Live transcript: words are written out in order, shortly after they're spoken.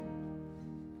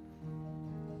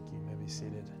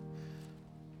seated.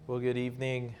 Well, good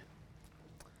evening,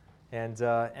 and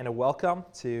a welcome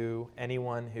to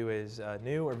anyone who is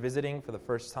new or visiting for the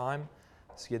first time.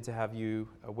 It's good to have you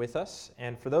with us.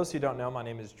 And for those who don't know, my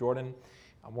name is Jordan.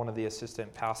 I'm one of the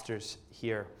assistant pastors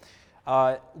here.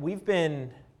 We've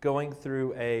been going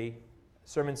through a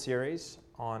sermon series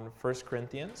on 1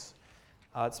 Corinthians.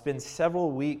 It's been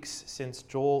several weeks since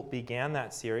Joel began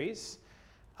that series.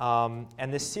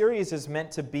 And this series is meant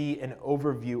to be an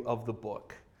overview of the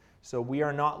book. So we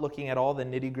are not looking at all the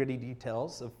nitty-gritty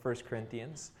details of 1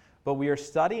 Corinthians, but we are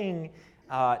studying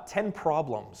 10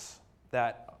 problems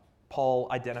that Paul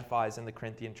identifies in the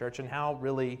Corinthian church and how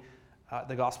really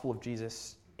the gospel of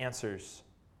Jesus answers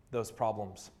those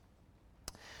problems.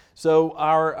 So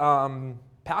our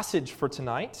passage for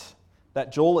tonight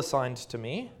that Joel assigned to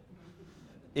me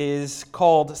is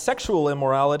called Sexual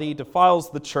Immorality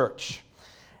Defiles the Church.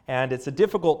 And it's a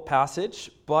difficult passage,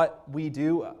 but we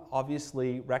do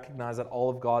obviously recognize that all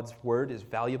of God's word is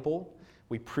valuable.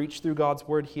 We preach through God's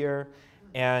word here,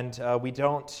 and we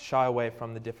don't shy away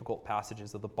from the difficult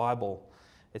passages of the Bible.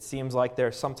 It seems like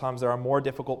sometimes there are more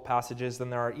difficult passages than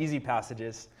there are easy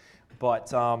passages,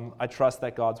 but I trust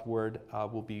that God's word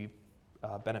will be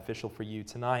beneficial for you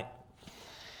tonight.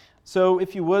 So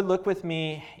if you would, look with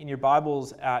me in your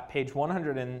Bibles at page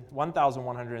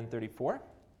 1134.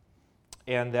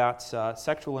 And that's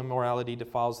Sexual Immorality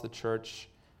Defiles the Church,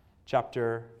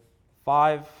 chapter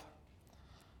 5,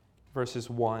 verses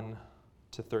 1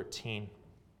 to 13.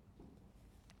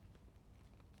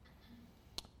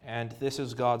 And this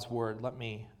is God's word. Let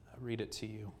me read it to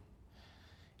you.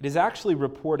 It is actually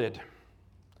reported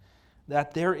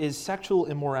that there is sexual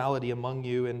immorality among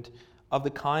you, and of the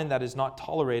kind that is not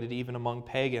tolerated even among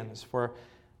pagans. For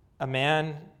a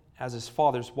man, as his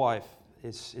father's wife,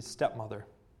 is his stepmother.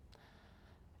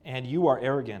 And you are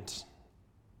arrogant.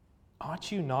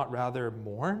 Ought you not rather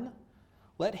mourn?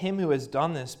 Let him who has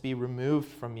done this be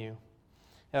removed from you.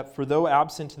 For though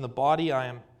absent in the body, I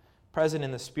am present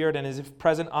in the spirit, and as if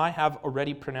present, I have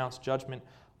already pronounced judgment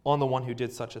on the one who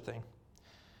did such a thing.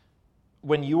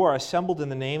 When you are assembled in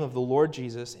the name of the Lord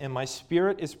Jesus, and my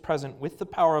spirit is present with the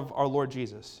power of our Lord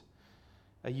Jesus,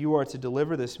 you are to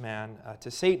deliver this man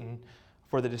to Satan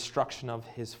for the destruction of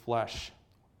his flesh,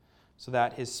 so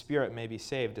that his spirit may be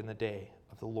saved in the day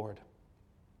of the Lord.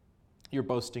 Your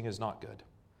boasting is not good.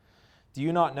 Do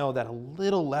you not know that a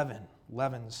little leaven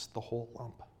leavens the whole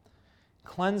lump?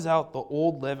 Cleanse out the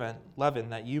old leaven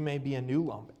that you may be a new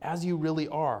lump, as you really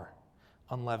are,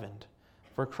 unleavened.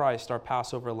 For Christ, our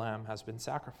Passover lamb, has been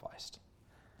sacrificed.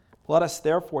 Let us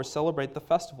therefore celebrate the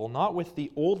festival, not with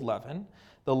the old leaven,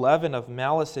 the leaven of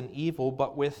malice and evil,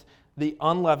 but with the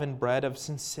unleavened bread of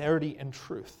sincerity and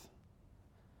truth.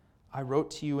 I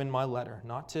wrote to you in my letter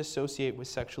not to associate with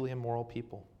sexually immoral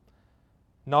people.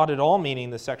 Not at all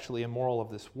meaning the sexually immoral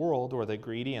of this world, or the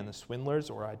greedy and the swindlers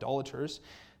or idolaters,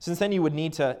 since then you would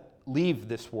need to leave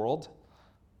this world.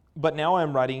 But now I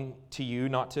am writing to you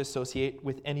not to associate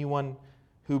with anyone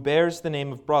who bears the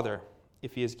name of brother,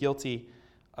 if he is guilty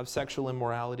of sexual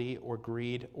immorality or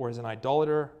greed, or is an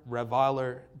idolater,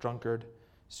 reviler, drunkard,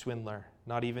 swindler,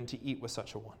 not even to eat with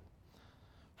such a one.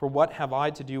 For what have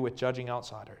I to do with judging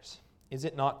outsiders? Is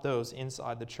it not those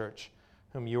inside the church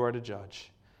whom you are to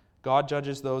judge? God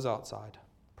judges those outside.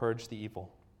 Purge the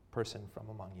evil person from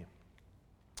among you.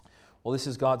 Well, this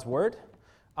is God's word.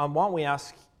 Why don't we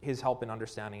ask his help in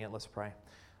understanding it? Let's pray.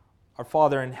 Our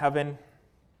Father in heaven,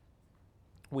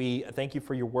 we thank you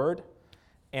for your word,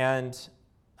 and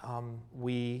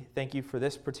we thank you for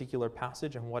this particular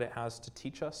passage and what it has to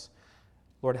teach us.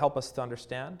 Lord, help us to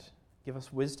understand. Give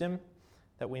us wisdom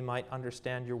that we might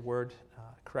understand your word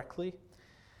correctly.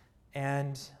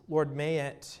 And Lord,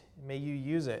 may you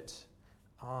use it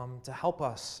to help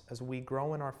us as we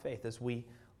grow in our faith, as we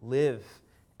live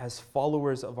as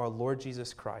followers of our Lord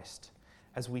Jesus Christ,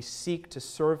 as we seek to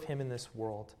serve him in this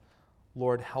world.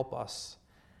 Lord, help us.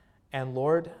 And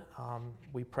Lord,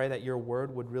 we pray that your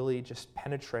word would really just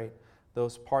penetrate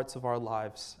those parts of our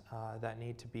lives that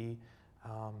need to be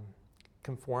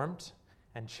conformed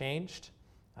and changed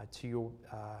to you,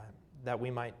 that we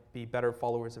might be better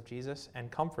followers of Jesus, and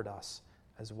comfort us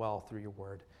as well through your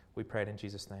word. We pray it in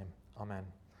Jesus' name. Amen.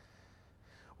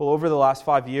 Well, over the last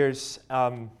 5 years,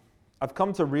 I've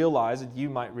come to realize, and you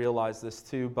might realize this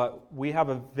too, but we have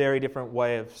a very different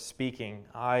way of speaking.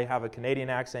 I have a Canadian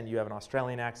accent, you have an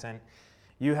Australian accent.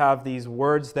 You have these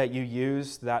words that you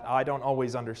use that I don't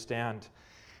always understand.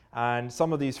 And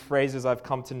some of these phrases I've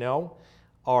come to know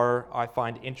I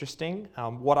find interesting.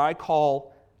 What I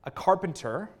call a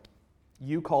carpenter,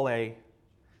 you call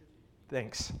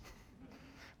thanks.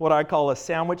 What I call a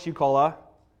sandwich, you call a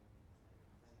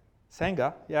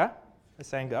Sangha, yeah, a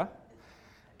Sangha.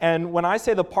 And when I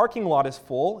say the parking lot is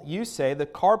full, you say the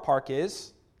car park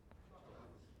is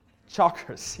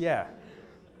chockers, yeah.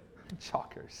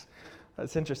 Chockers.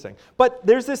 That's interesting. But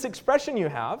there's this expression you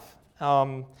have,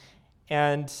 and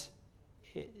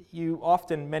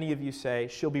many of you say,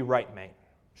 she'll be right, mate.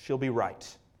 She'll be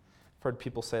right. I've heard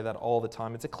people say that all the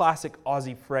time. It's a classic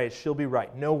Aussie phrase, she'll be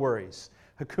right, no worries.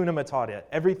 Hakuna Matata,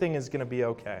 everything is going to be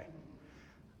okay.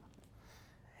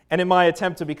 And in my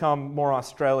attempt to become more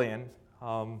Australian,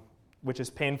 which is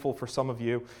painful for some of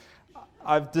you,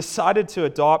 I've decided to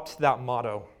adopt that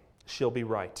motto, she'll be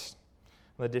right.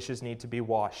 The dishes need to be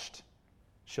washed,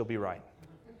 she'll be right.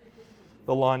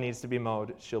 The lawn needs to be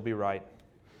mowed, she'll be right.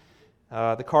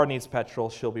 The car needs petrol,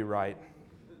 she'll be right.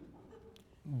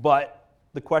 But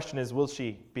the question is, will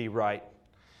she be right?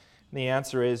 And the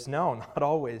answer is no, not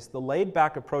always. The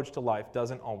laid-back approach to life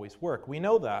doesn't always work. We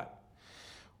know that.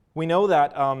 We know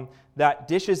that that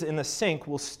dishes in the sink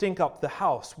will stink up the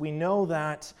house. We know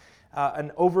that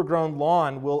an overgrown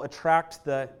lawn will attract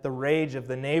the rage of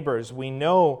the neighbors. We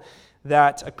know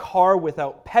that a car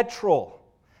without petrol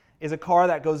is a car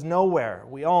that goes nowhere.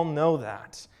 We all know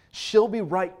that. She'll be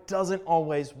right doesn't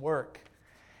always work.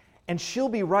 And she'll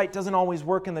be right doesn't always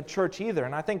work in the church either.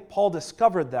 And I think Paul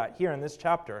discovered that here in this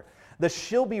chapter. The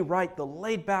she'll be right, the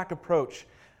laid-back approach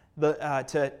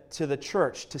to the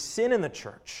church, to sin in the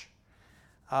church,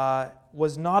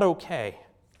 was not okay.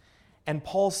 And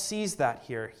Paul sees that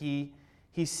here. He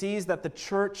sees that the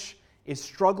church is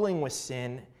struggling with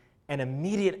sin and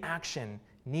immediate action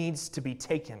needs to be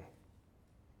taken.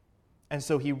 And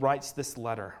so he writes this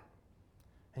letter.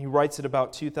 And he writes it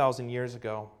about 2,000 years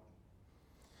ago.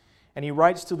 And he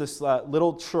writes to this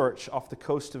little church off the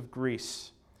coast of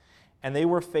Greece. And they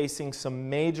were facing some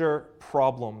major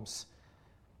problems.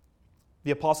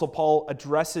 The Apostle Paul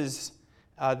addresses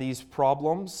these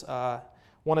problems.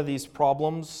 One of these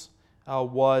problems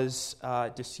was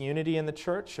disunity in the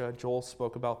church. Joel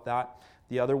spoke about that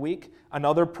the other week.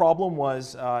 Another problem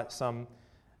was some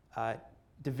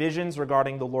divisions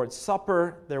regarding the Lord's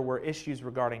Supper. There were issues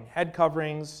regarding head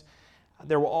coverings.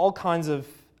 There were all kinds of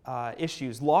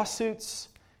issues. Lawsuits,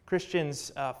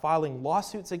 Christians filing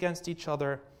lawsuits against each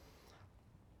other.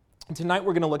 And tonight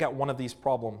we're going to look at one of these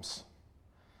problems.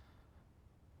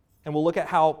 And we'll look at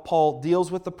how Paul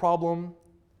deals with the problem.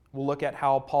 We'll look at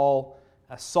how Paul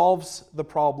solves the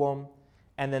problem,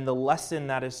 and then the lesson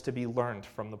that is to be learned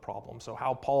from the problem. So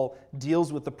how Paul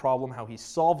deals with the problem, how he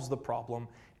solves the problem,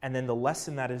 and then the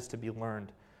lesson that is to be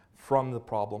learned from the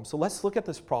problem. So let's look at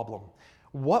this problem.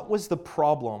 What was the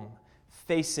problem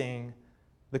facing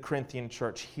the Corinthian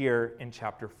church here in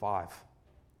chapter 5?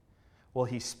 Well,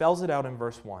 he spells it out in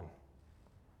verse 1.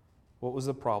 What was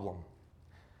the problem?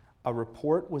 A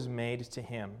report was made to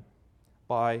him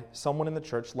by someone in the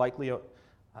church, likely a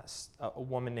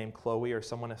woman named Chloe or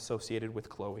someone associated with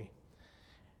Chloe.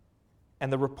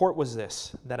 And the report was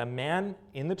this, that a man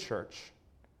in the church,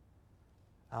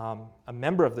 a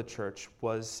member of the church,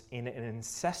 was in an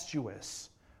incestuous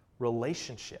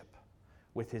relationship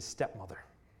with his stepmother.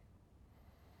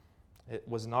 It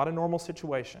was not a normal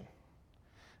situation.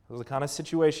 It was the kind of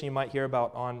situation you might hear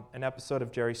about on an episode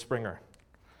of Jerry Springer.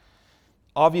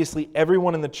 Obviously,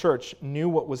 everyone in the church knew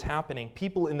what was happening.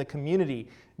 People in the community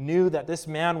knew that this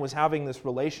man was having this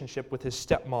relationship with his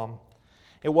stepmom.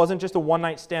 It wasn't just a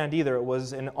one-night stand either. It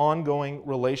was an ongoing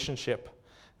relationship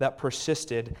that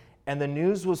persisted. And the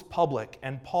news was public,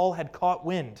 and Paul had caught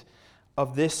wind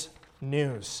of this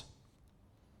news.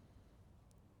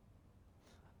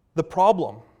 The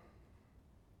problem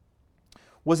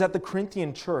was that the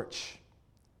Corinthian church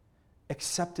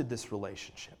accepted this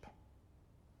relationship.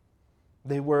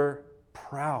 They were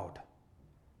proud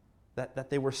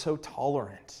that they were so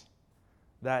tolerant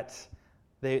that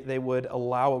they would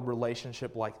allow a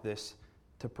relationship like this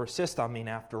to persist. I mean,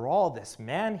 after all, this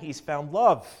man, he's found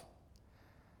love.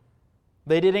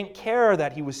 They didn't care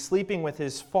that he was sleeping with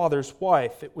his father's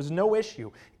wife. It was no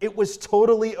issue. It was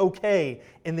totally okay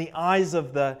in the eyes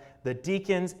of the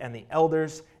deacons and the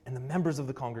elders and the members of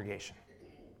the congregation.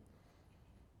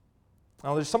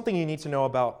 Now, there's something you need to know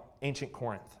about ancient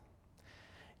Corinth.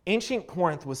 Ancient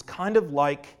Corinth was kind of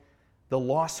like the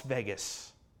Las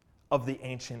Vegas of the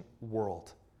ancient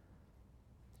world.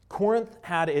 Corinth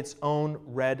had its own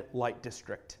red light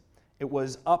district. It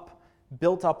was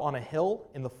built up on a hill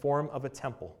in the form of a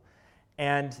temple.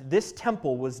 And this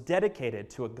temple was dedicated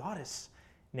to a goddess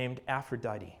named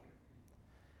Aphrodite.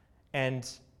 And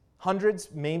hundreds,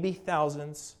 maybe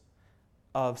thousands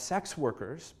of sex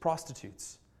workers,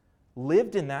 prostitutes,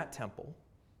 lived in that temple.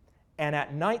 And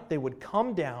at night they would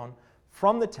come down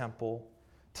from the temple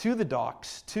to the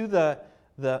docks, to the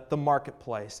the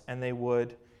marketplace, and they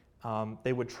would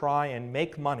try and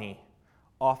make money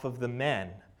off of the men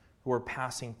who were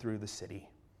passing through the city.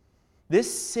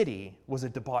 This city was a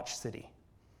debauched city.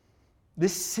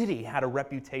 This city had a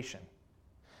reputation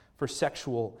for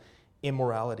sexual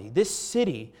immorality. This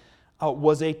city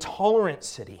was a tolerant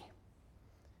city,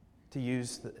 to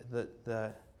use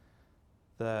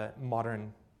the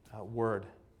modern word.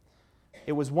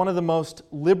 It was one of the most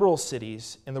liberal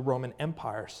cities in the Roman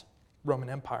Empire.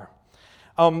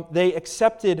 They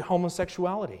accepted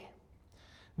homosexuality.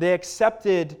 They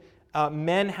accepted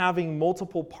men having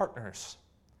multiple partners.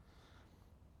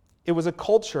 It was a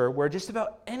culture where just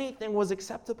about anything was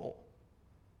acceptable.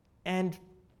 And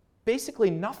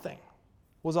basically nothing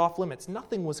was off limits.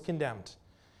 Nothing was condemned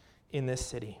in this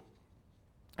city,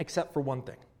 except for one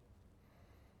thing: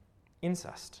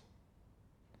 incest.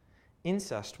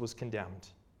 Incest was condemned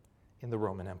in the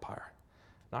Roman Empire,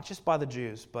 not just by the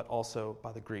Jews, but also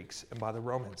by the Greeks and by the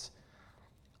Romans.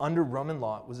 Under Roman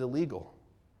law, it was illegal.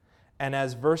 And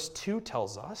as verse 2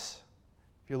 tells us,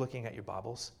 if you're looking at your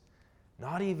Bibles,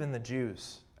 not even the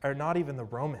Jews, or not even the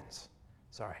Romans,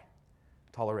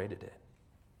 tolerated it.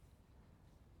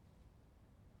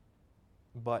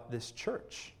 But this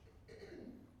church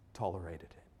tolerated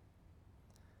it.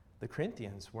 The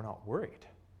Corinthians were not worried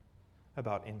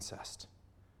about incest.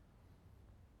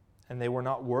 And they were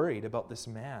not worried about this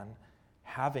man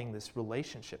having this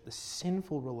relationship, this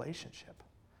sinful relationship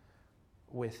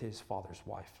with his father's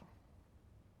wife.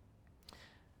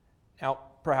 Now,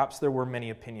 perhaps there were many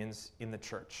opinions in the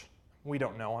church. We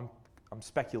don't know. I'm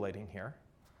speculating here.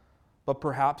 But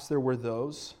perhaps there were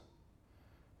those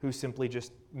who simply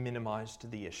just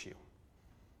minimized the issue.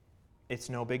 It's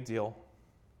no big deal.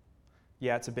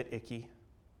 Yeah, it's a bit icky.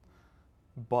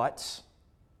 But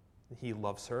he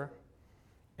loves her,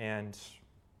 and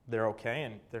they're okay,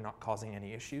 and they're not causing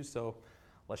any issues, so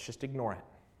let's just ignore it.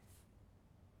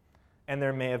 And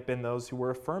there may have been those who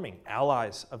were affirming,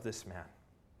 allies of this man,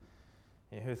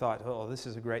 who thought, oh, this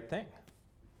is a great thing.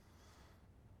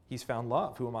 He's found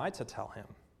love. Who am I to tell him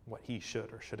what he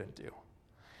should or shouldn't do?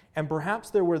 And perhaps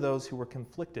there were those who were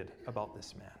conflicted about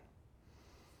this man.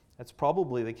 It's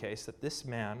probably the case that this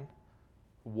man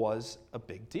was a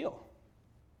big deal.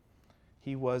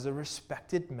 He was a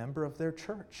respected member of their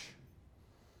church.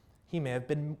 He may have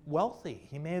been wealthy.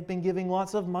 He may have been giving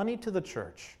lots of money to the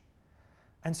church.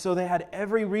 And so they had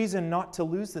every reason not to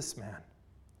lose this man.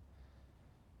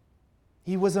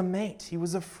 He was a mate. He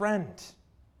was a friend.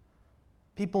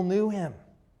 People knew him.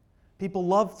 People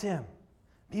loved him.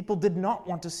 People did not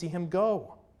want to see him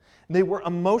go. They were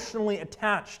emotionally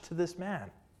attached to this man.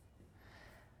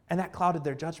 And that clouded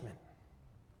their judgment.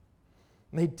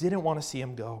 They didn't want to see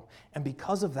him go. And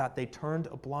because of that, they turned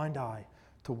a blind eye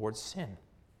towards sin.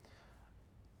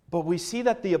 But we see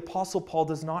that the Apostle Paul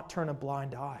does not turn a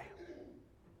blind eye.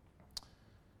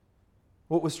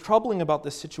 What was troubling about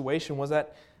this situation was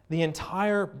that the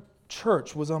entire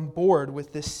church was on board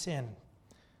with this sin.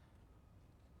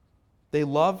 They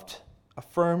loved,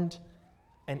 affirmed,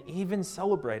 and even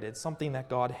celebrated something that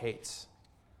God hates.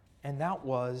 And that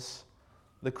was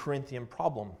the Corinthian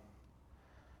problem.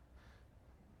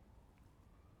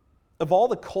 Of all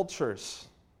the cultures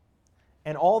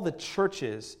and all the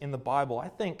churches in the Bible, I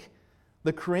think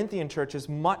the Corinthian church is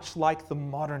much like the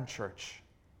modern church.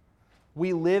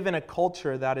 We live in a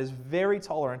culture that is very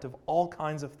tolerant of all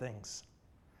kinds of things.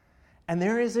 And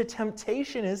there is a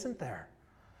temptation, isn't there,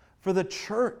 for the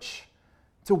church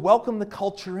to welcome the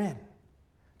culture in,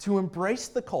 to embrace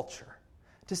the culture,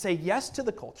 to say yes to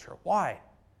the culture. Why?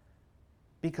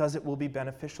 Because it will be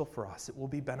beneficial for us. It will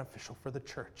be beneficial for the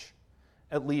church.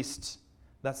 At least,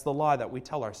 that's the lie that we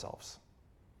tell ourselves.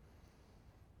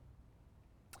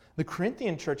 The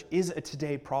Corinthian church is a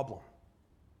today problem.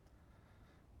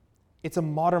 It's a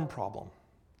modern problem.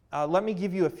 Let me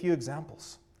give you a few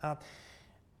examples.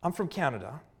 I'm from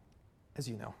Canada, as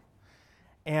you know.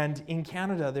 And in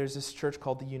Canada, there's this church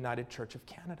called the United Church of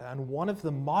Canada. And one of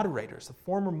the moderators, the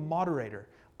former moderator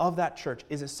of that church,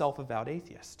 is a self-avowed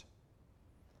atheist.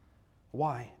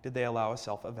 Why did they allow a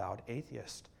self-avowed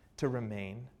atheist to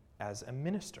remain as a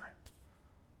minister?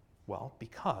 Well,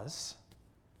 because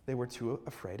they were too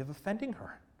afraid of offending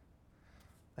her.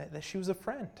 That she was a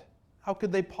friend. How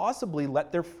could they possibly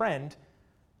let their friend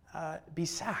be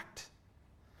sacked?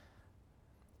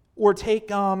 Or take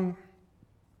the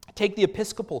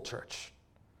Episcopal Church,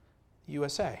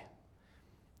 USA.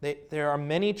 There are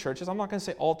many churches, I'm not going to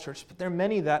say all churches, but there are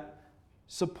many that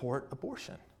support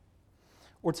abortion.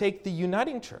 Or take the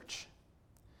Uniting Church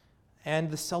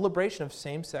and the celebration of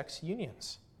same-sex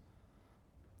unions.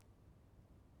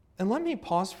 And let me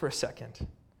pause for a second.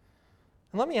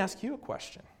 And let me ask you a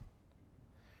question.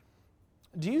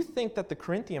 Do you think that the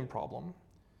Corinthian problem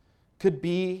could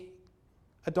be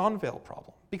a Donvale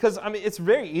problem? Because, it's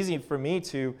very easy for me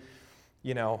to,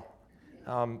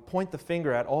 point the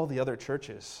finger at all the other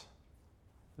churches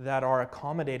that are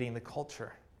accommodating the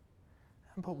culture.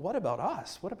 But what about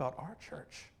us? What about our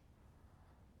church?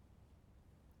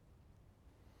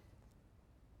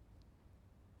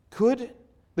 Could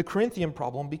the Corinthian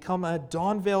problem become a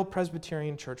Donvale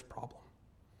Presbyterian Church problem?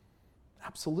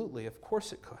 Absolutely, of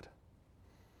course it could.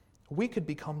 We could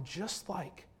become just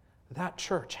like that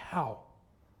church. How?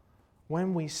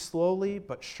 When we slowly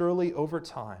but surely over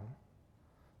time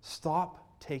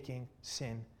stop taking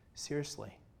sin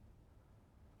seriously.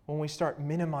 When we start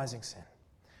minimizing sin.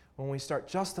 When we start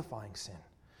justifying sin.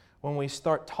 When we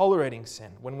start tolerating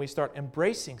sin. When we start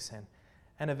embracing sin.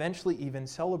 And eventually even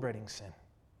celebrating sin.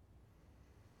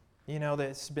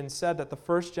 It's been said that the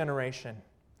first generation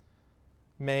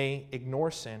may ignore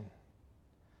sin,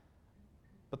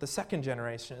 but the second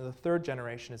generation, the third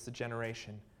generation, is the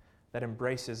generation that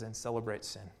embraces and celebrates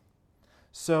sin.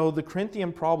 So the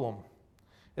Corinthian problem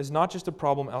is not just a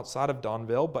problem outside of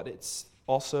Donvale, but it's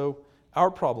also our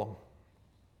problem.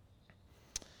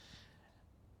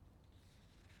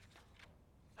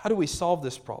 How do we solve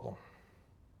this problem?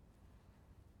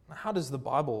 How does the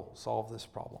Bible solve this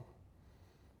problem?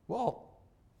 Well,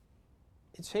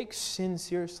 it takes sin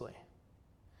seriously.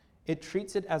 It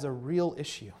treats it as a real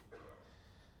issue.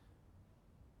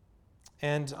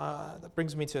 And that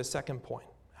brings me to a second point.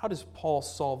 How does Paul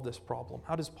solve this problem?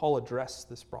 How does Paul address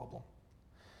this problem?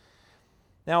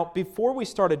 Now, before we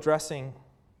start addressing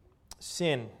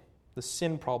sin, the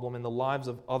sin problem in the lives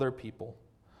of other people,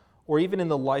 or even in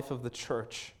the life of the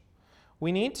church,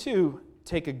 we need to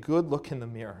take a good look in the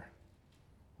mirror.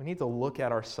 We need to look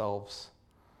at ourselves,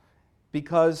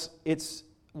 because it's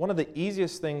one of the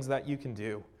easiest things that you can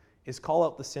do is call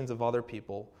out the sins of other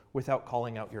people without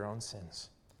calling out your own sins.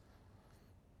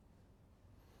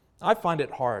 I find it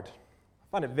hard. I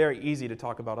find it very easy to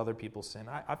talk about other people's sin.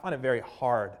 I find it very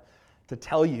hard to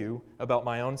tell you about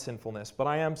my own sinfulness, but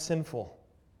I am sinful.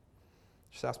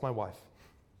 Just ask my wife.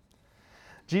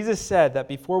 Jesus said that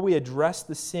before we address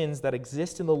the sins that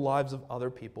exist in the lives of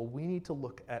other people, we need to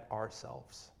look at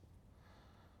ourselves.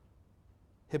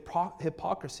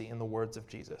 Hypocrisy, in the words of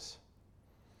Jesus,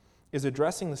 is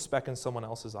addressing the speck in someone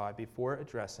else's eye before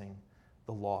addressing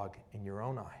the log in your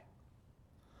own eye.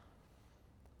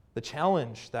 The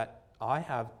challenge that I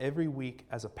have every week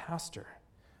as a pastor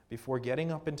before getting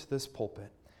up into this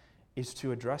pulpit is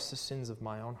to address the sins of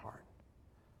my own heart,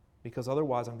 because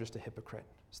otherwise I'm just a hypocrite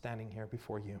standing here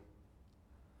before you.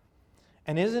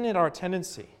 And isn't it our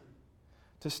tendency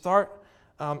to start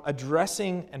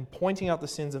addressing and pointing out the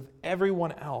sins of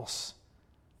everyone else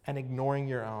and ignoring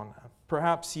your own?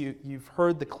 Perhaps you've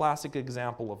heard the classic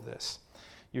example of this.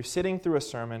 You're sitting through a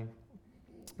sermon.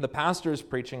 The pastor is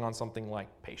preaching on something like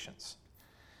patience.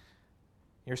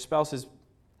 Your spouse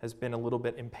has been a little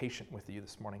bit impatient with you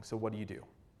this morning, so what do?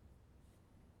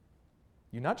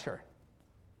 You nudge her.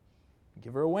 You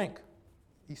give her a wink.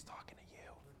 He's talking to you.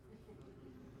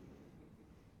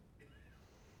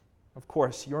 Of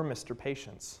course, you're Mr.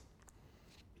 Patience.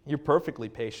 You're perfectly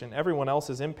patient. Everyone else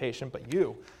is impatient, but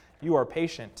you are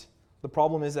patient. The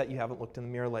problem is that you haven't looked in the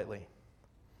mirror lately.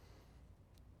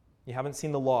 You haven't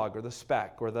seen the log or the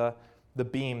speck or the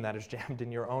beam that is jammed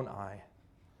in your own eye.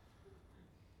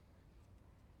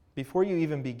 Before you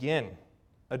even begin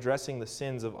addressing the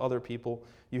sins of other people,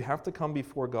 you have to come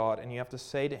before God and you have to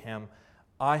say to Him,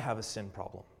 I have a sin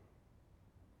problem.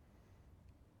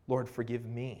 Lord, forgive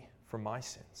me for my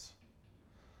sins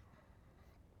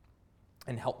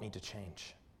and help me to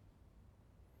change.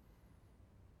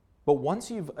 But once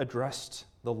you've addressed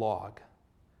the log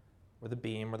or the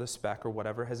beam or the speck or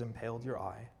whatever has impaled your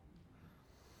eye,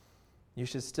 you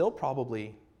should still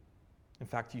probably, in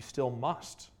fact, you still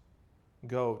must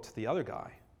go to the other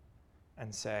guy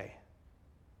and say,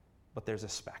 but there's a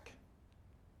speck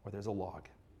or there's a log,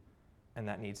 and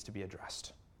that needs to be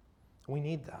addressed. We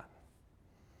need that.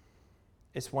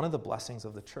 It's one of the blessings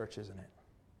of the church, isn't it?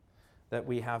 That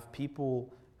we have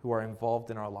people who are involved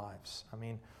in our lives. I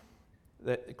mean,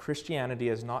 that Christianity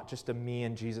is not just a me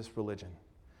and Jesus religion.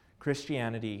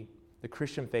 Christianity, the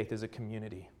Christian faith, is a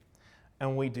community.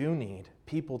 And we do need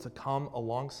people to come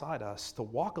alongside us, to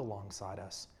walk alongside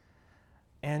us,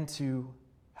 and to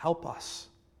help us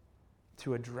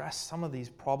to address some of these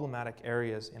problematic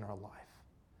areas in our life.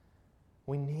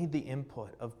 We need the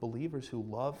input of believers who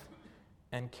love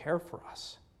and care for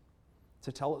us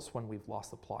to tell us when we've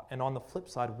lost the plot. And on the flip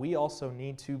side, we also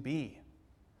need to be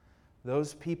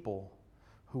those people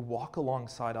who walk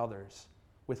alongside others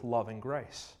with love and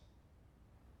grace.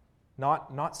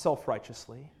 Not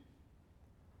self-righteously,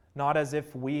 not as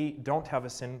if we don't have a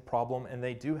sin problem and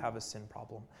they do have a sin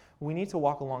problem. We need to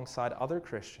walk alongside other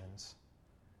Christians,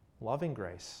 loving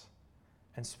grace,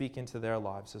 and speak into their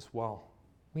lives as well.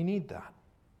 We need that.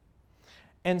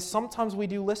 And sometimes we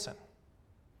do listen.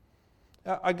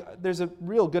 There's a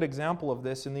real good example of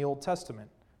this in the Old Testament.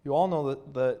 You all know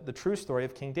the true story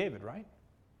of King David, right?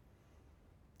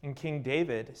 And King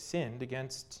David sinned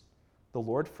against the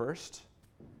Lord first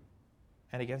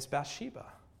and against Bathsheba.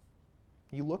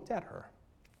 He looked at her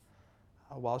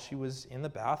while she was in the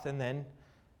bath, and then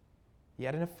he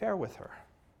had an affair with her.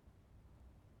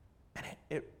 And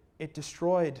it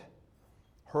destroyed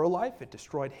her life, it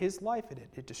destroyed his life,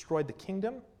 it destroyed the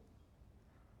kingdom.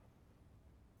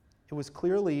 It was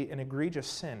clearly an egregious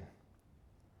sin.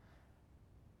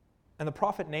 And the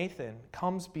prophet Nathan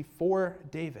comes before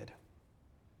David,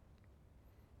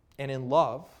 and in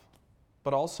love,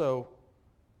 but also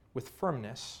with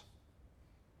firmness,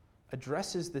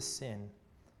 addresses this sin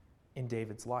in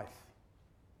David's life.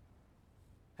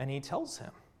 And he tells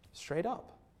him straight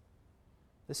up,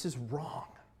 this is wrong.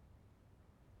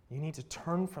 You need to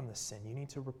turn from the sin. You need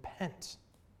to repent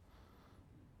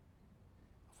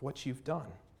of what you've done.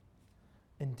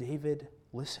 And David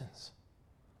listens.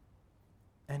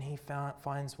 And he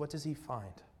finds, what does he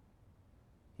find?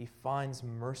 He finds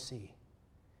mercy.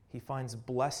 He finds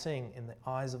blessing in the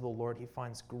eyes of the Lord. He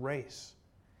finds grace.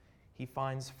 He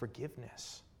finds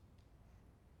forgiveness.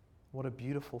 What a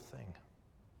beautiful thing.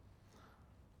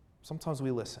 Sometimes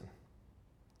we listen.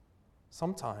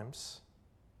 Sometimes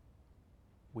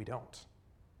we don't.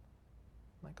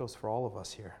 That goes for all of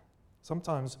us here.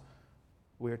 Sometimes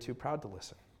we are too proud to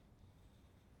listen,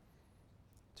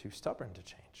 too stubborn to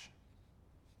change,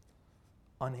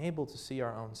 unable to see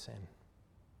our own sin,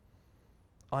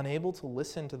 unable to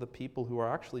listen to the people who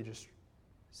are actually just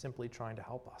simply trying to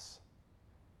help us.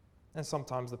 And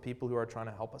sometimes the people who are trying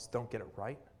to help us don't get it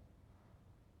right.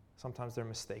 Sometimes they're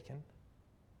mistaken.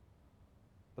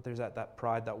 But there's that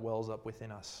pride that wells up within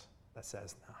us that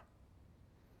says, nah,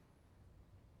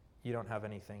 you don't have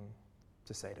anything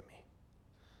to say to me.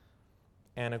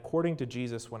 And according to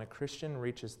Jesus, when a Christian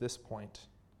reaches this point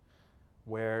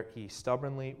where he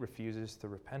stubbornly refuses to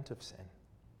repent of sin,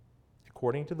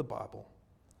 according to the Bible,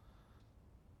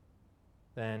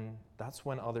 then that's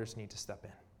when others need to step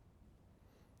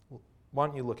in. Why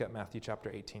don't you look at Matthew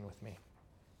chapter 18 with me?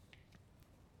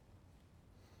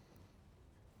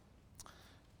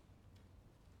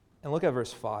 And look at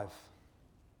verse 5.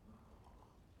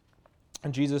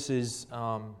 And Jesus is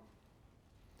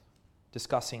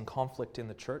discussing conflict in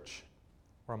the church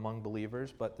or among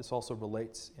believers, but this also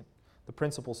relates, the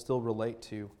principles still relate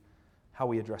to how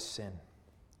we address sin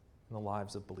in the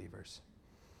lives of believers.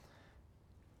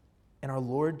 And our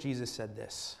Lord Jesus said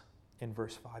this in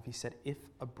verse 5. He said, if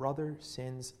a brother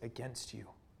sins against you,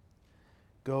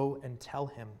 go and tell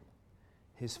him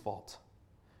his fault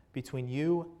between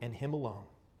you and him alone.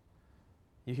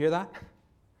 You hear that?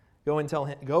 Go and tell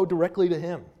him. Go directly to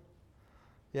him.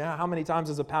 Yeah, how many times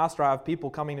as a pastor I have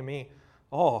people coming to me,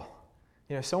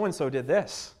 so-and-so did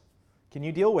this. Can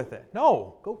you deal with it?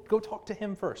 No, go talk to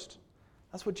him first.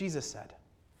 That's what Jesus said.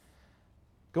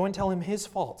 Go and tell him his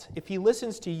fault. If he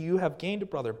listens to you, you have gained a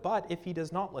brother. But if he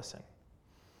does not listen,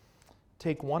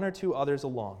 take one or two others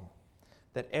along,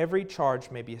 that every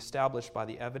charge may be established by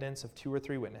the evidence of 2 or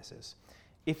 3 witnesses.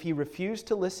 If he refuse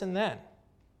to listen then,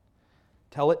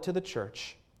 tell it to the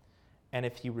church, and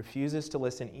if he refuses to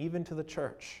listen even to the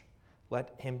church,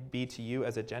 let him be to you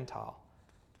as a Gentile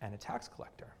and a tax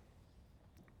collector.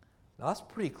 Now that's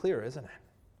pretty clear, isn't it?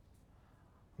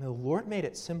 I mean, the Lord made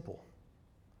it simple.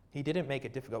 He didn't make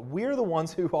it difficult. We're the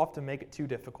ones who often make it too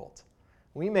difficult.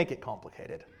 We make it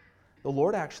complicated. The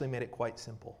Lord actually made it quite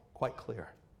simple, quite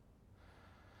clear.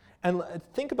 And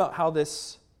think about how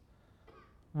this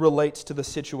relates to the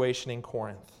situation in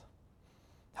Corinth.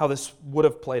 How this would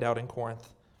have played out in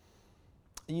Corinth.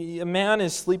 A man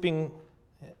is sleeping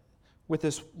with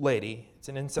this lady. It's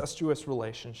an incestuous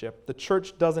relationship. The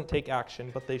church doesn't take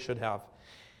action, but they should have.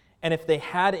 And if they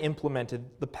had implemented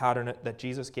the pattern that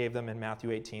Jesus gave them in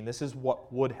Matthew 18, this is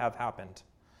what would have happened.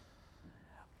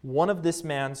 One of this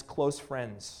man's close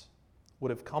friends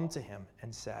would have come to him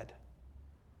and said,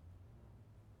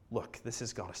 look, this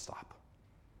has got to stop.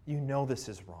 You know this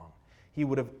is wrong. He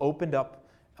would have opened up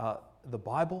the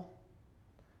Bible,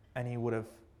 and he would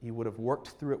have worked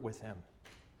through it with him,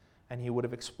 and he would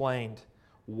have explained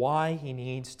why he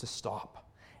needs to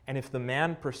stop. And if the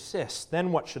man persists,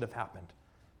 then what should have happened?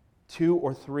 2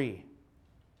 or 3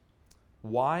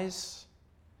 wise,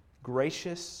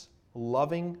 gracious,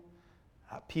 loving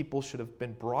people should have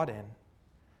been brought in,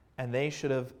 and they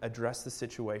should have addressed the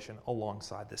situation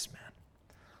alongside this man.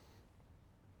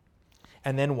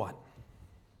 And then what?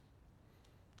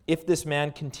 If this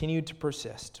man continued to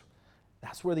persist,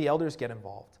 that's where the elders get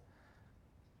involved.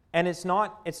 And it's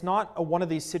not one of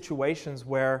these situations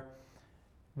where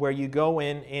you go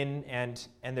in and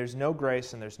there's no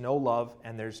grace and there's no love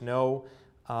and there's no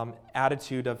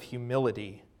attitude of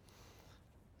humility.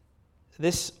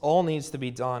 This all needs to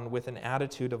be done with an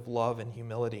attitude of love and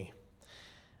humility.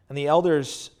 And the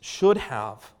elders should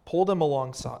have pulled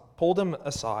him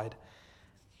aside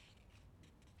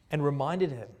and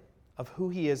reminded him of who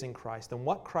he is in Christ and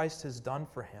what Christ has done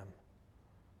for him.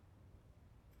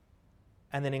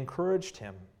 And then encouraged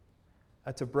him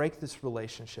to break this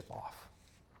relationship off.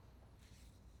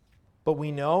 But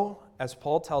we know, as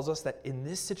Paul tells us, that in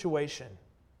this situation,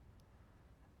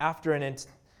 after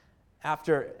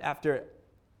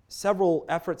several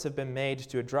efforts have been made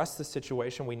to address the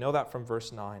situation, we know that from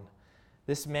verse 9,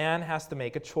 this man has to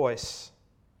make a choice.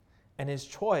 And his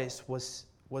choice was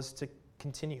to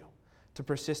continue, to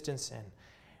persist in sin.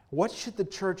 What should the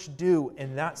church do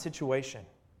in that situation,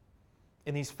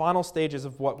 in these final stages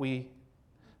of what we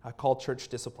call church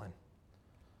discipline?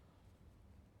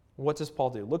 What does Paul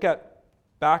do? Look at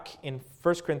back in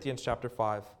 1 Corinthians chapter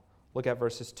 5. Look at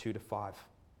verses 2 to 5.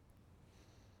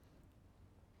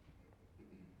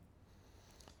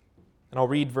 And I'll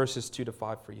read verses 2 to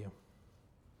 5 for you.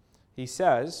 He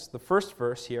says, the first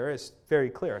verse here is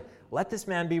very clear. Let this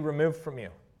man be removed from you.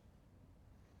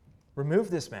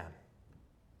 Remove this man.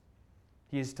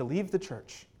 He is to leave the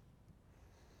church.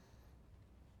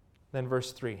 Then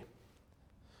verse 3.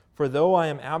 For though I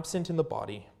am absent in the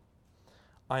body,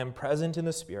 I am present in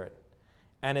the spirit,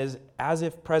 and as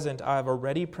if present, I have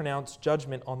already pronounced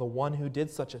judgment on the one who did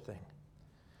such a thing.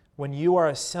 When you are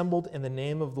assembled in the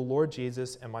name of the Lord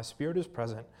Jesus, and my spirit is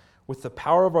present, with the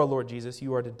power of our Lord Jesus,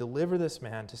 you are to deliver this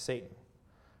man to Satan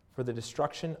for the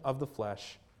destruction of the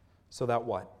flesh, so that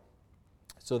what?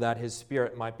 So that his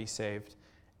spirit might be saved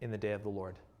in the day of the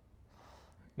Lord.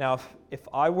 Now, if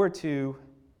I were to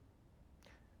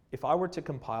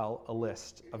compile a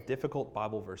list of difficult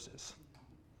Bible verses,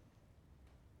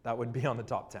 that would be on the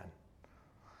top 10.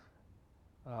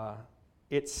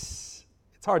 It's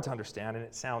hard to understand, and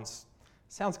it sounds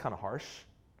kind of harsh.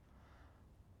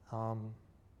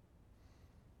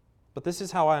 But this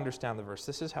is how I understand the verse.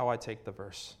 This is how I take the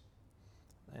verse.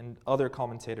 And other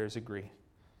commentators agree.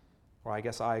 Or I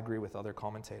guess I agree with other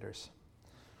commentators.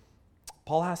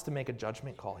 Paul has to make a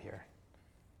judgment call here.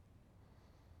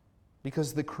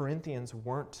 Because the Corinthians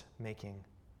weren't making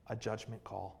a judgment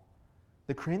call.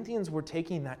 The Corinthians were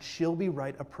taking that she'll be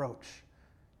right approach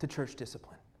to church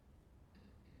discipline.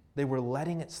 They were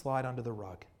letting it slide under the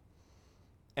rug.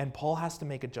 And Paul has to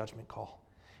make a judgment call.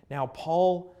 Now,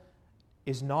 Paul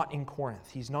is not in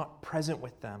Corinth. He's not present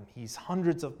with them. He's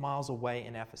hundreds of miles away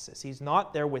in Ephesus. He's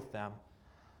not there with them.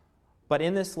 But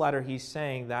in this letter, he's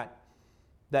saying that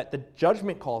the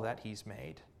judgment call that he's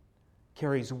made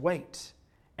carries weight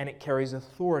and it carries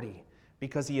authority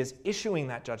because he is issuing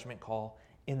that judgment call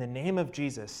in the name of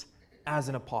Jesus as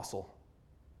an apostle.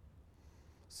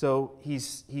 So he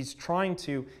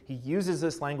uses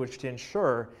this language to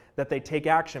ensure that they take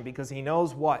action because he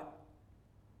knows what?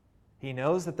 He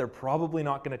knows that they're probably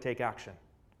not going to take action.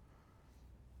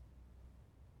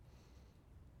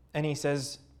 And he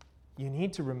says, you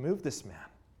need to remove this man.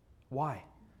 Why?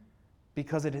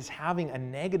 Because it is having a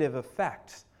negative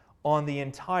effect on the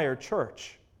entire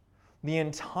church. The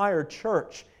entire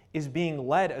church is being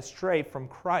led astray from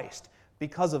Christ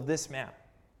because of this man.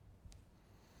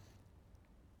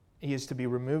 He is to be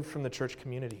removed from the church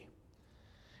community.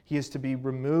 He is to be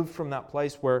removed from that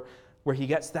place where he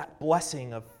gets that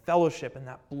blessing of fellowship and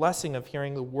that blessing of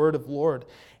hearing the word of the Lord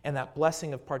and that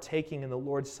blessing of partaking in the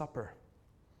Lord's Supper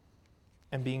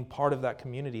and being part of that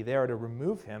community. They are to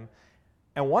remove him.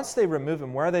 And once they remove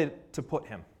him, where are they to put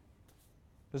him?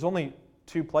 There's only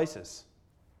two places.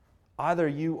 Either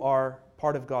you are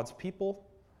part of God's people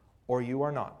or you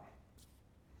are not.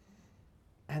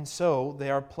 And so they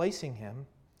are placing him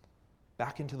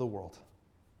back into the world.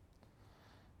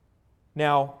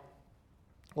 Now,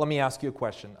 let me ask you a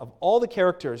question. Of all the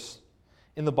characters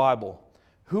in the Bible,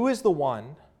 who is the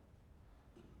one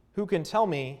who can tell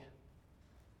me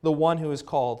the one who is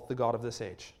called the God of this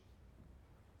age?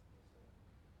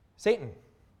 Satan.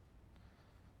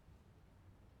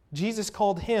 Jesus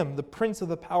called him the prince of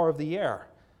the power of the air,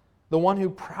 the one who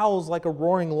prowls like a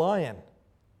roaring lion.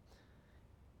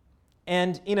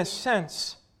 And in a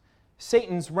sense,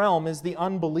 Satan's realm is the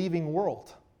unbelieving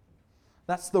world.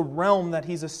 That's the realm that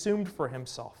he's assumed for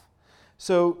himself.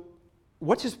 So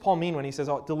what does Paul mean when he says,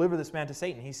 "Oh, deliver this man to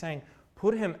Satan"? He's saying,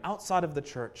 put him outside of the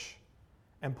church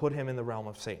and put him in the realm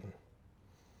of Satan.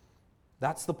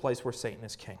 That's the place where Satan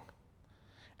is king.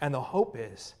 And the hope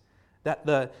is that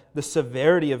the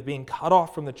severity of being cut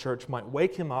off from the church might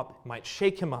wake him up, might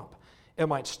shake him up, it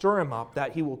might stir him up,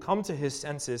 that he will come to his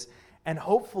senses, and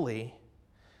hopefully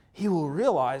he will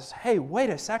realize, hey, wait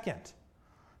a second.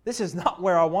 This is not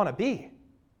where I want to be.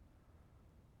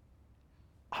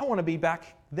 I want to be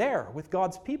back there with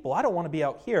God's people. I don't want to be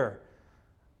out here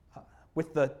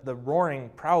with the roaring,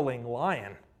 prowling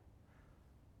lion.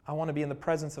 I want to be in the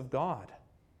presence of God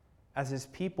as his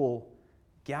people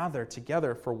gather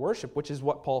together for worship, which is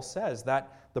what Paul says,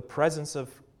 that the presence of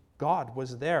God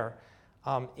was there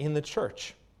in the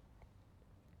church.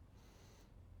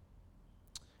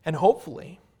 And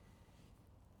hopefully,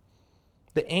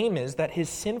 the aim is that his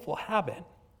sinful habit,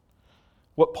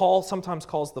 what Paul sometimes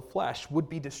calls the flesh, would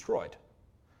be destroyed,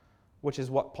 which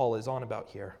is what Paul is on about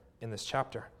here in this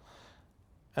chapter.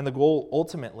 And the goal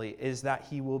ultimately is that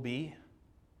he will be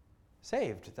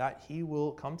saved, that he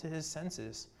will come to his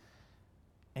senses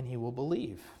and he will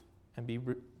believe and be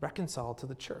reconciled to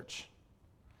the church.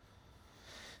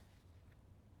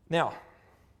 Now,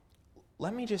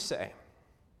 let me just say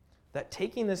that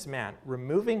taking this man,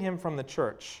 removing him from the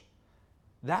church,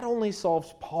 that only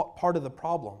solves part of the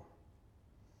problem.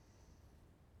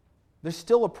 There's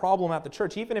still a problem at the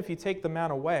church. Even if you take the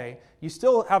man away, you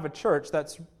still have a church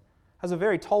that has a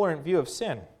very tolerant view of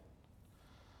sin.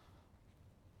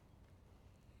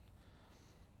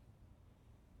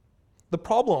 The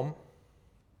problem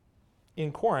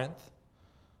in Corinth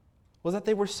was that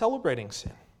they were celebrating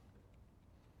sin.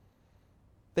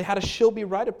 They had a she'll be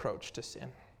right approach to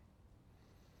sin.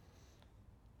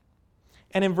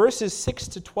 And in verses 6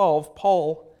 to 12,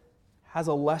 Paul has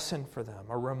a lesson for them,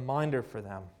 a reminder for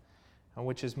them,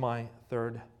 which is my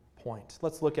third point.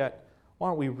 Let's look at, why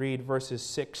don't we read verses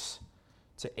 6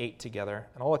 to 8 together,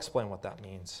 and I'll explain what that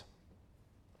means.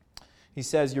 He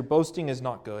says, "Your boasting is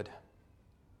not good.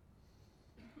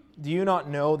 Do you not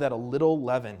know that a little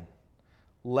leaven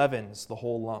leavens the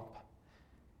whole lump?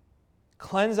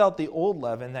 Cleanse out the old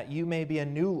leaven, that you may be a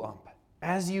new lump,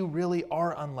 as you really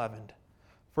are unleavened.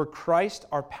 For Christ,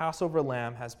 our Passover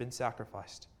lamb, has been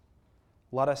sacrificed.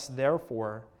 Let us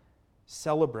therefore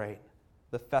celebrate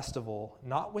the festival,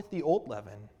 not with the old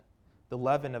leaven, the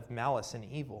leaven of malice and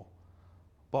evil,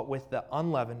 but with the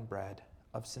unleavened bread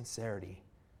of sincerity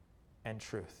and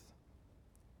truth."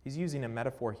 He's using a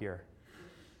metaphor here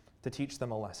to teach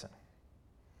them a lesson.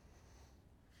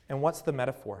 And what's the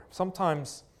metaphor?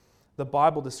 Sometimes the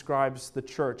Bible describes the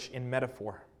church in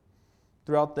metaphor.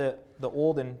 Throughout the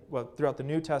Old and throughout the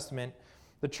New Testament,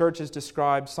 the church is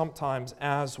described sometimes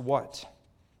as what?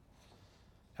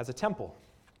 As a temple,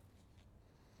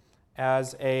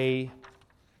 as a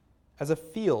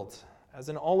field, as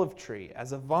an olive tree,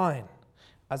 as a vine,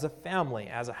 as a family,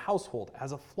 as a household,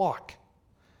 as a flock.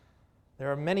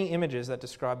 There are many images that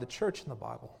describe the church in the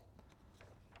Bible.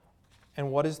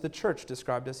 And what is the church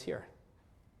described as here?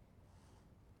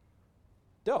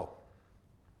 Dough.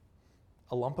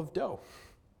 A lump of dough.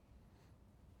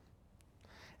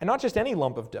 And not just any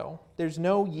lump of dough. There's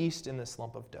no yeast in this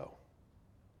lump of dough.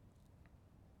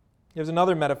 There's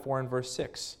another metaphor in verse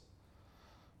 6.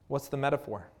 What's the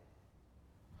metaphor?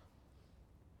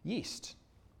 Yeast.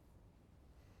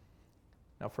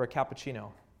 Now, for a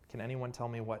cappuccino, can anyone tell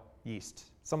me what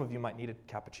yeast? Some of you might need a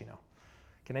cappuccino.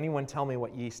 Can anyone tell me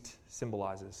what yeast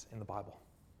symbolizes in the Bible?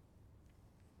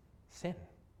 Sin.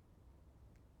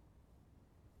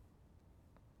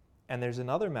 And there's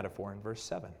another metaphor in verse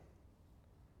 7.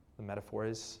 The metaphor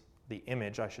is the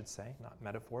image, I should say, not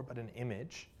metaphor, but an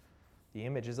image. The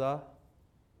image is a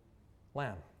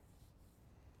lamb.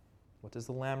 What does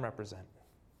the lamb represent?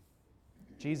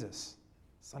 Jesus.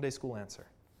 Sunday school answer.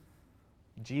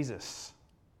 Jesus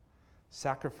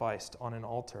sacrificed on an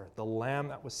altar, the lamb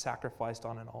that was sacrificed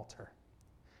on an altar.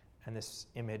 And this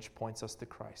image points us to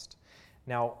Christ.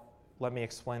 Now, let me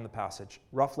explain the passage.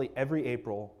 Roughly every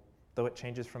April, though it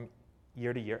changes from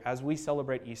year to year, as we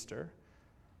celebrate Easter,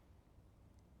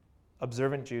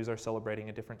 observant Jews are celebrating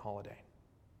a different holiday.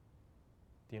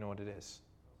 Do you know what it is?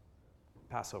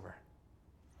 Passover.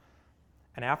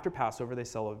 And after Passover, they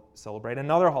celebrate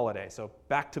another holiday, so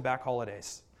back-to-back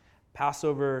holidays.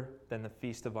 Passover, then the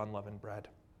Feast of Unleavened Bread.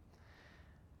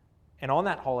 And on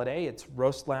that holiday, it's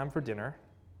roast lamb for dinner,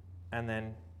 and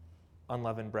then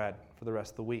unleavened bread for the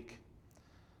rest of the week.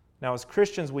 Now, as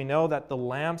Christians, we know that the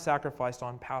lamb sacrificed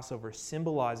on Passover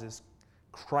symbolizes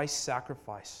Christ's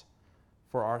sacrifice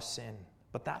for our sin.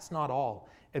 But that's not all.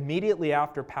 Immediately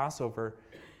after Passover,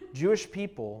 Jewish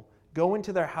people go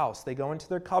into their house, they go into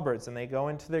their cupboards, and they go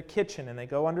into their kitchen, and they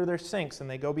go under their sinks, and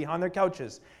they go behind their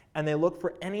couches, and they look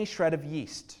for any shred of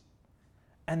yeast,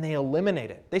 and they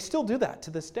eliminate it. They still do that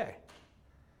to this day.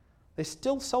 They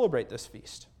still celebrate this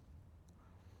feast.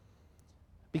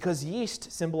 Because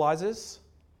yeast symbolizes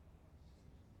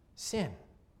sin.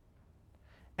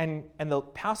 And the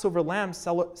Passover lamb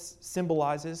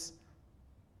symbolizes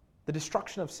the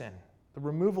destruction of sin, the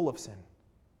removal of sin.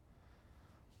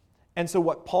 And so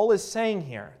what Paul is saying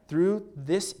here, through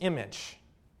this image,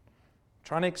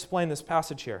 trying to explain this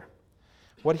passage here,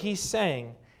 what he's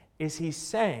saying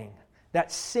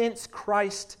that since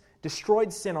Christ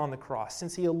destroyed sin on the cross,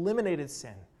 since he eliminated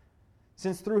sin,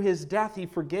 since through his death he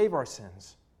forgave our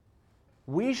sins,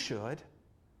 we should,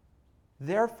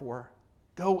 therefore,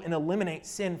 go and eliminate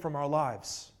sin from our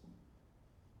lives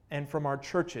and from our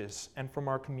churches and from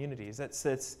our communities. That's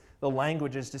the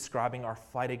language is describing our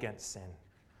fight against sin,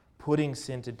 putting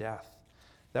sin to death,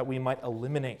 that we might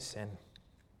eliminate sin.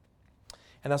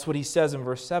 And that's what he says in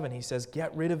verse 7. He says,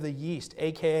 get rid of the yeast,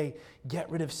 a.k.a. get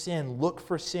rid of sin, look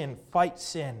for sin, fight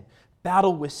sin,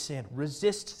 battle with sin,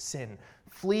 resist sin,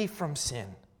 flee from sin,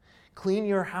 clean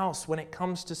your house when it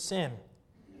comes to sin.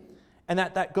 And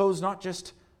that goes not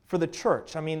just for the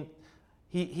church. I mean,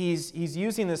 he's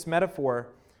using this metaphor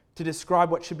to describe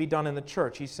what should be done in the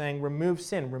church. He's saying, remove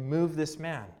sin, remove this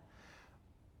man.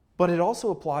 But it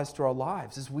also applies to our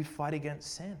lives as we fight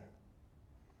against sin.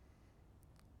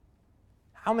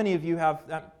 How many of you have,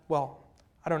 well,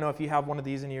 I don't know if you have one of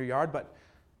these in your yard, but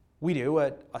we do,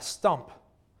 a stump.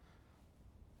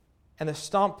 And the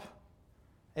stump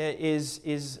is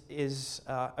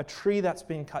a tree that's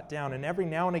been cut down, and every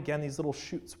now and again these little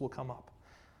shoots will come up.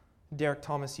 Derek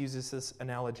Thomas uses this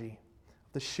analogy,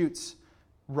 the shoots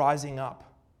rising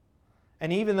up.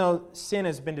 And even though sin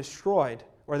has been destroyed,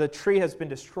 or the tree has been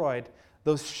destroyed,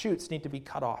 those shoots need to be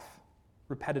cut off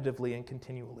repetitively and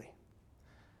continually.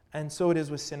 And so it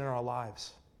is with sin in our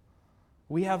lives.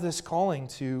 We have this calling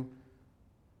to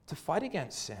fight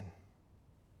against sin.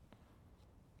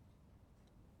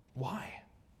 Why?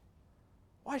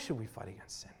 Why should we fight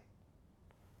against sin?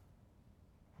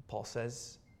 Paul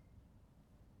says,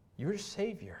 your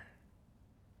Savior,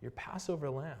 your Passover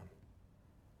lamb,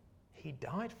 he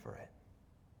died for it.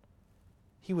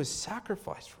 He was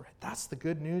sacrificed for it. That's the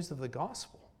good news of the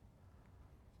gospel.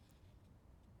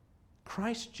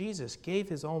 Christ Jesus gave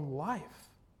his own life,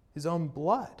 his own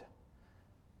blood,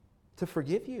 to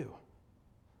forgive you,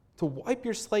 to wipe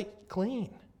your slate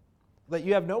clean, that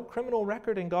you have no criminal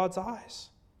record in God's eyes,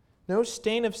 no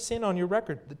stain of sin on your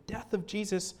record. The death of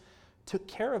Jesus took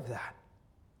care of that.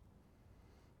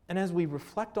 And as we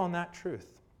reflect on that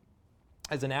truth,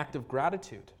 as an act of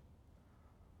gratitude,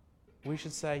 we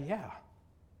should say, yeah,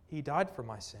 he died for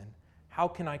my sin. How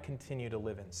can I continue to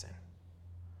live in sin?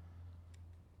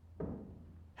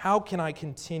 How can I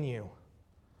continue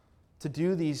to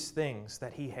do these things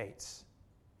that he hates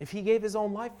if he gave his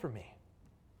own life for me?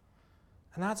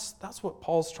 And that's what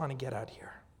Paul's trying to get at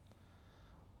here.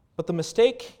 But the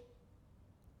mistake,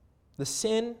 the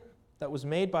sin that was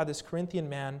made by this Corinthian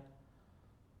man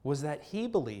was that he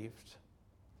believed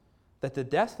that the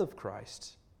death of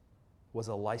Christ was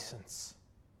a license.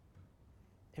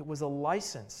 It was a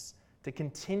license to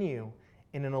continue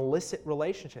in an illicit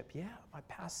relationship. Yeah, my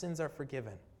past sins are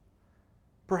forgiven.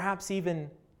 Perhaps even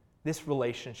this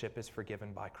relationship is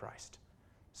forgiven by Christ.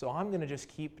 So I'm going to just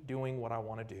keep doing what I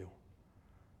want to do.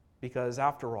 Because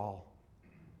after all,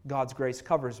 God's grace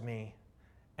covers me,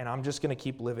 and I'm just going to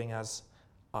keep living as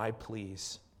I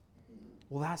please.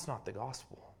 Well, that's not the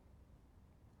gospel.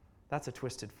 That's a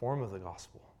twisted form of the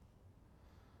gospel.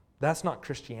 That's not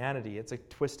Christianity. It's a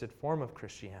twisted form of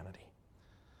Christianity.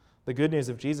 The good news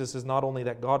of Jesus is not only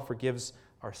that God forgives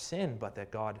our sin, but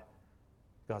that God's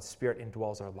Spirit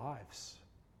indwells our lives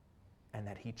and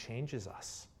that he changes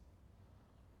us.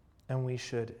 And we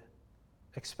should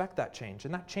expect that change.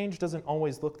 And that change doesn't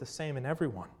always look the same in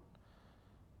everyone.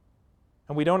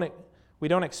 And we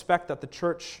don't expect that the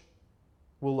church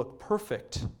will look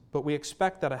perfect, but we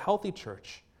expect that a healthy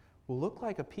church will look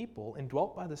like a people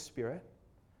indwelt by the Spirit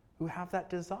who have that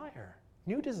desire,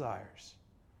 new desires,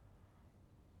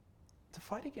 to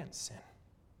fight against sin.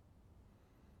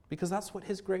 Because that's what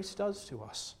his grace does to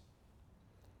us.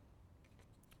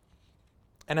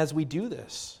 And as we do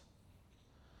this,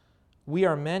 we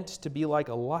are meant to be like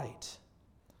a light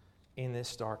in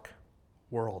this dark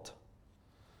world.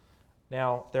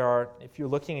 Now, if you're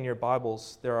looking in your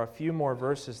Bibles, there are a few more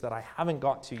verses that I haven't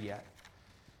got to yet.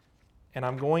 And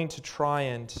I'm going to try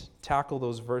and tackle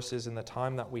those verses in the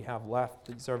time that we have left.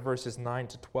 These are verses 9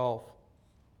 to 12.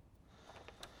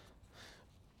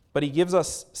 But he gives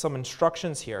us some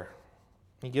instructions here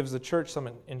He gives the church some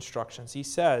instructions. He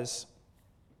says,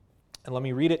 and let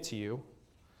me read it to you,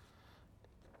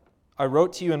 I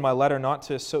wrote to you in my letter not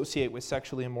to associate with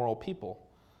sexually immoral people,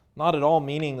 not at all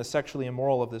meaning the sexually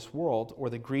immoral of this world, or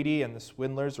the greedy and the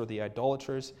swindlers or the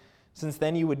idolaters, since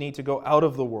then you would need to go out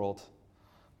of the world.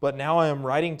 But now I am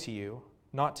writing to you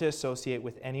not to associate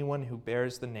with anyone who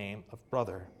bears the name of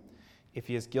brother, if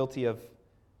he is guilty of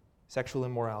sexual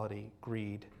immorality,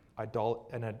 greed,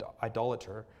 an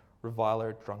idolater,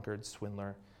 reviler, drunkard,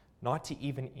 swindler, not to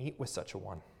even eat with such a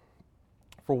one.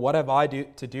 For what have I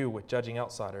to do with judging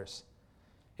outsiders?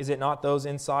 Is it not those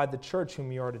inside the church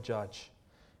whom you are to judge?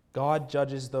 God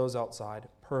judges those outside.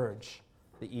 Purge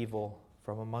the evil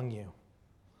from among you.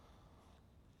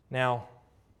 Now,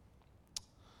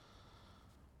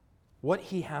 what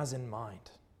he has in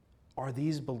mind are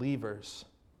these believers,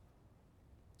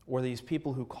 or these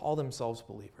people who call themselves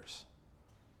believers,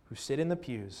 who sit in the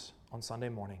pews on Sunday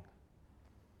morning,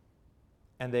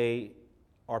 and they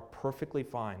are perfectly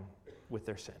fine with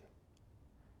their sin.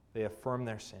 They affirm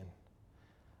their sin.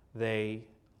 They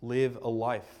live a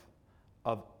life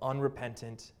of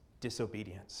unrepentant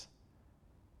disobedience.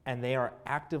 And they are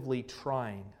actively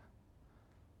trying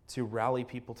to rally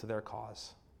people to their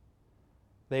cause.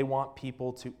 They want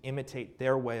people to imitate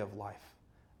their way of life.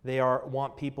 They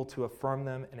want people to affirm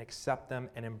them and accept them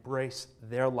and embrace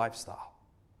their lifestyle.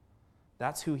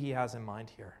 That's who he has in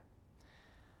mind here.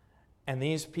 And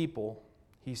these people,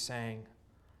 he's saying,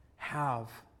 have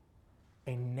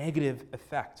a negative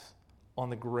effect on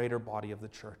the greater body of the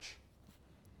church.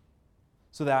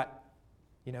 So that,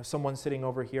 someone sitting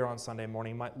over here on Sunday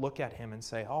morning might look at him and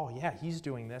say, oh yeah, he's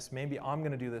doing this, maybe I'm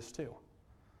going to do this too.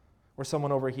 Or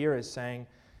someone over here is saying,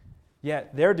 yeah,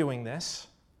 they're doing this,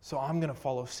 so I'm going to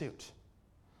follow suit.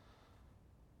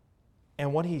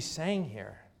 And what he's saying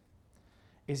here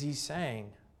is he's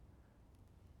saying,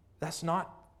 that's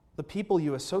not the people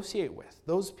you associate with.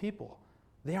 Those people,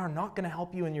 they are not going to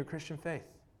help you in your Christian faith.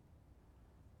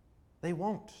 They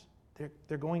won't.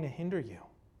 They're going to hinder you.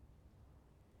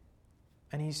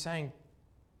 And he's saying,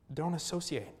 don't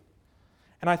associate.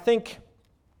 And I think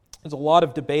there's a lot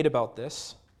of debate about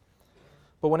this.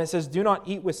 But when it says, do not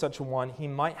eat with such a one, he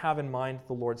might have in mind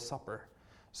the Lord's Supper.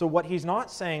 So what he's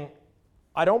not saying,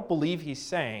 I don't believe he's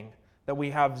saying that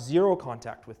we have zero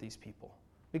contact with these people.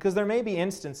 Because there may be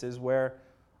instances where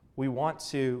we want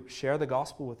to share the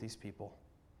gospel with these people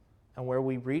and where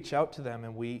we reach out to them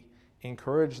and we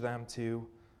encourage them to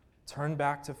turn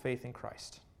back to faith in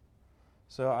Christ.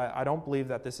 So I don't believe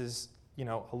that this is,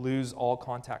 a lose all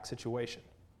contact situation.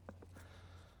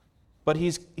 But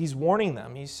he's warning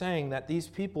them. He's saying that these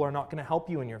people are not going to help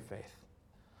you in your faith.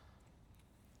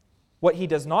 What he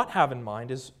does not have in mind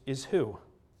is who?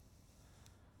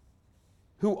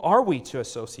 Who are we to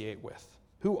associate with?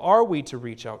 Who are we to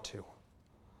reach out to?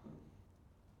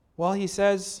 Well, he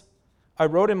says, I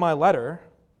wrote in my letter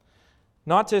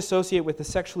not to associate with the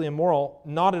sexually immoral,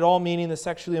 not at all meaning the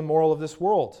sexually immoral of this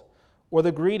world, or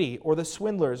the greedy, or the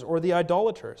swindlers, or the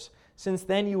idolaters, since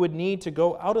then you would need to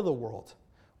go out of the world.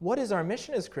 What is our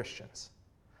mission as Christians?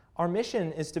 Our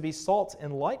mission is to be salt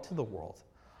and light to the world.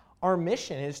 Our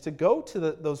mission is to go to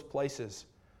those places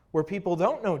where people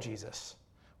don't know Jesus,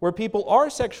 where people are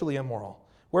sexually immoral,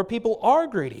 where people are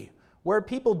greedy, where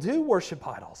people do worship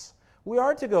idols. We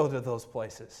are to go to those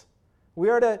places. We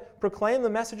are to proclaim the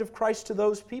message of Christ to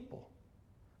those people.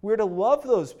 We are to love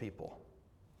those people.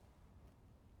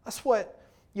 That's what,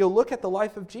 look at the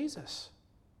life of Jesus.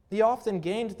 He often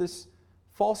gained this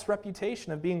false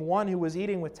reputation of being one who was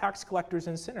eating with tax collectors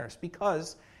and sinners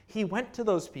because he went to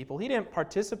those people. He didn't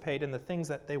participate in the things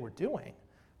that they were doing,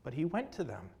 but he went to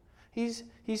them. He's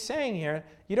saying here,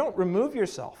 you don't remove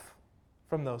yourself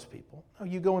from those people. No,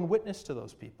 you go and witness to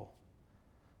those people.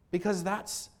 Because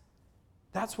that's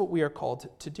what we are called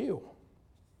to do.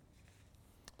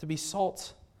 To be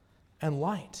salt and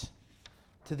light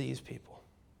to these people.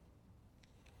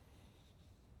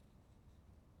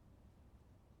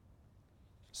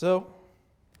 So,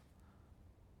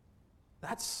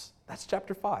 that's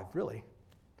chapter 5, really.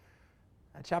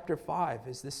 And chapter 5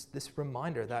 is this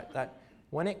reminder that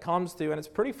when it comes to, and it's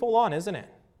pretty full on, isn't it?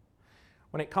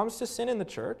 When it comes to sin in the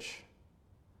church,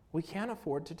 we can't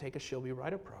afford to take a she'll be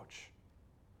right approach.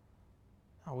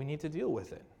 No, we need to deal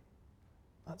with it.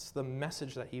 That's the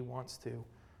message that he wants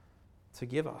to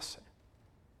give us.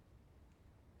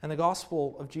 And the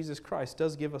gospel of Jesus Christ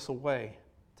does give us a way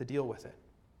to deal with it.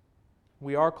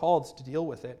 We are called to deal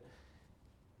with it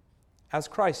as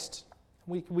Christ.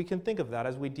 We can think of that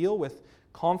as we deal with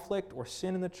conflict or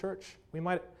sin in the church. We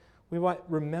might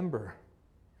remember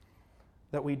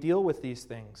that we deal with these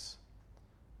things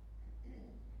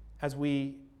as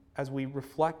we as we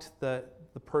reflect the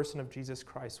person of Jesus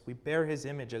Christ, we bear his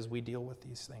image as we deal with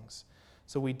these things.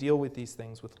 So we deal with these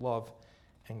things with love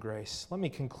and grace. Let me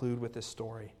conclude with this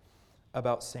story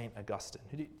about St.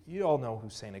 Augustine. You all know who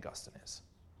St. Augustine is?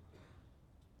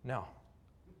 No.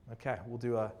 Okay, we'll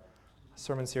do a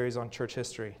sermon series on church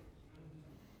history.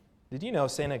 Did you know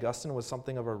St. Augustine was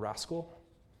something of a rascal?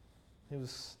 He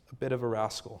was a bit of a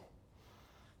rascal.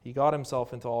 He got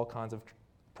himself into all kinds of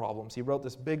problems. He wrote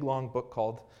this big, long book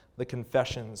called The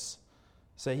Confessions.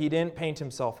 So he didn't paint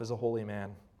himself as a holy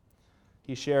man.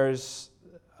 He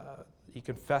he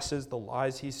confesses the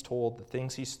lies he's told, the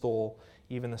things he stole,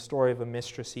 even the story of a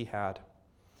mistress he had.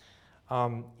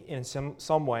 In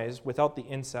some ways, without the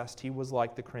incest, he was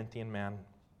like the Corinthian man.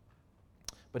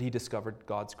 But he discovered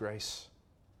God's grace,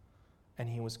 and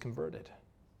he was converted.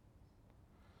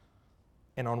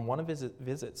 And on one of his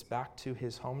visits back to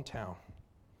his hometown,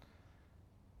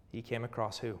 he came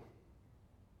across who?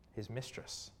 His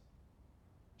mistress.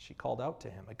 She called out to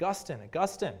him, "Augustine,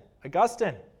 Augustine,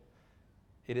 Augustine,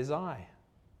 it is I."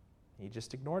 He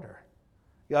just ignored her.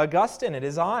 "Yeah, Augustine, it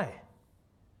is I.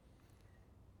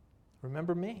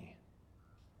 Remember me."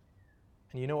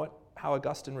 And you know how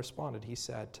Augustine responded? He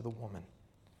said to the woman,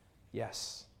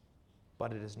 "Yes,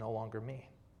 but it is no longer me."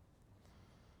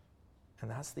 And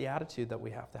that's the attitude that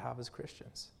we have to have as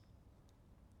Christians.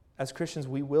 As Christians,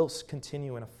 we will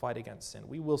continue in a fight against sin.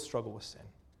 We will struggle with sin.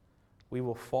 We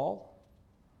will fall.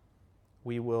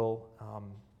 We will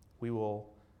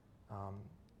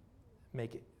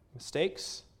make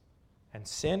mistakes and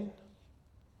sin.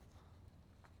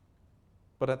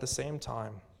 But at the same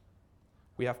time,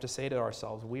 we have to say to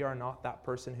ourselves, we are not that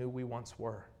person who we once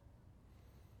were.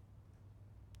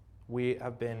 We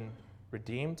have been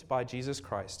redeemed by Jesus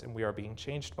Christ, and we are being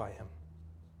changed by him.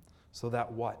 So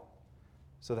that what?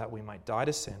 So that we might die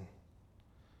to sin,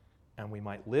 and we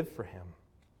might live for him,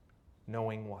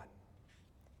 knowing what?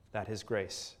 That his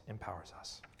grace empowers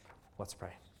us. Let's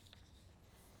pray.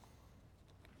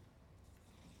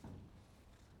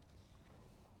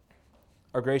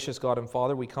 Our gracious God and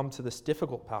Father, we come to this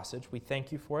difficult passage. We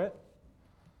thank you for it.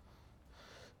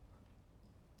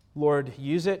 Lord,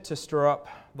 use it to stir up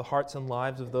the hearts and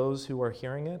lives of those who are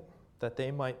hearing it, that they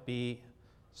might be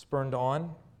spurned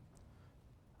on,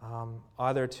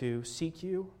 either to seek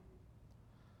you,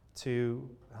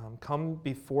 to come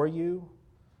before you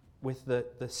with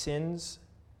the sins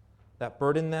that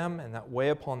burden them and that weigh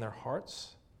upon their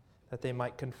hearts, that they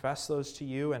might confess those to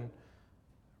you and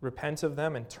repent of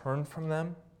them and turn from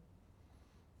them,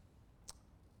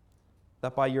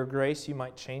 that by your grace you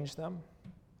might change them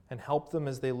and help them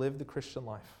as they live the Christian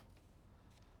life.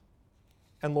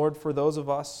 And Lord, for those of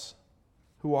us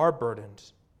who are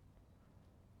burdened,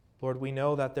 Lord, we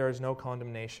know that there is no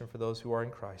condemnation for those who are in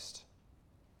Christ.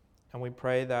 And we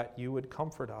pray that you would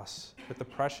comfort us with the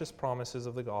precious promises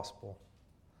of the gospel.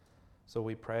 So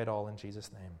we pray it all in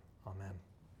Jesus' name. Amen.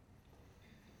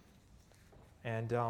 And